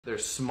They're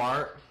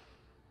smart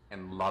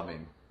and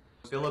loving.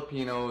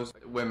 Filipinos,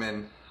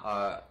 women,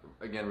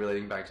 again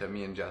relating back to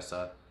me and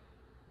Jessa,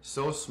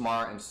 so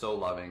smart and so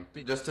loving.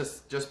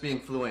 Just being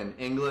fluent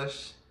in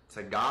English,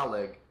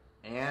 Tagalog,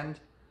 and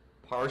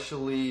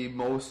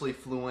mostly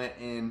fluent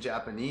in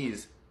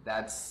Japanese,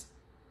 that's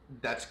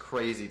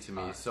crazy to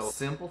me. So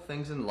simple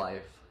things in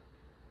life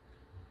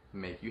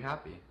make you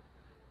happy.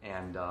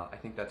 And I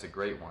think that's a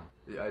great one.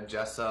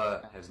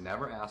 Jessa has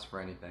never asked for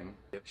anything.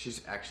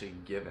 She's actually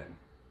given.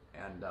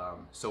 And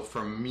so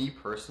for me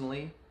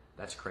personally,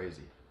 that's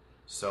crazy.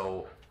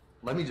 So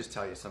let me just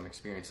tell you some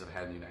experiences I've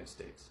had in the United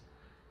States.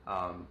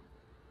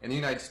 In the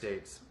United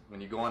States,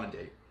 when you go on a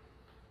date,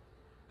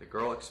 the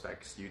girl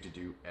expects you to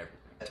do everything.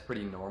 That's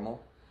pretty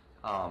normal.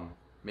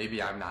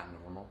 Maybe I'm not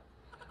normal.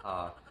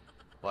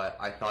 But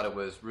I thought it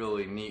was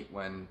really neat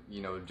when,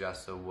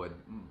 Jessa would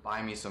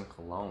buy me some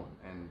cologne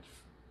and,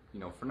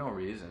 for no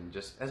reason,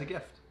 just as a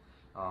gift.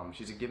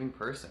 She's a giving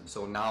person.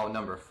 So now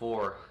number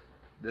 4,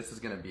 this is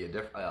going to be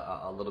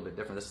a little bit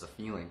different. This is a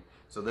feeling.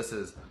 So this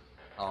is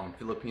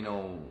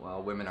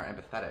Filipino women are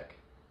empathetic.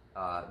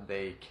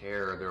 They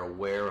care. They're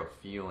aware of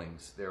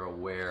feelings. They're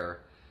aware,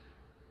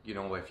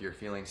 if you're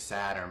feeling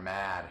sad or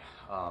mad.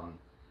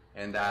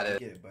 And that is...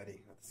 Get it,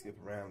 buddy. Have to skip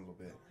around a little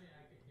bit.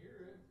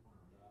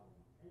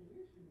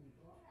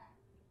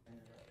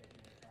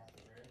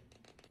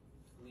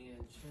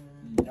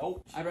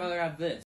 Nope. I'd rather have this.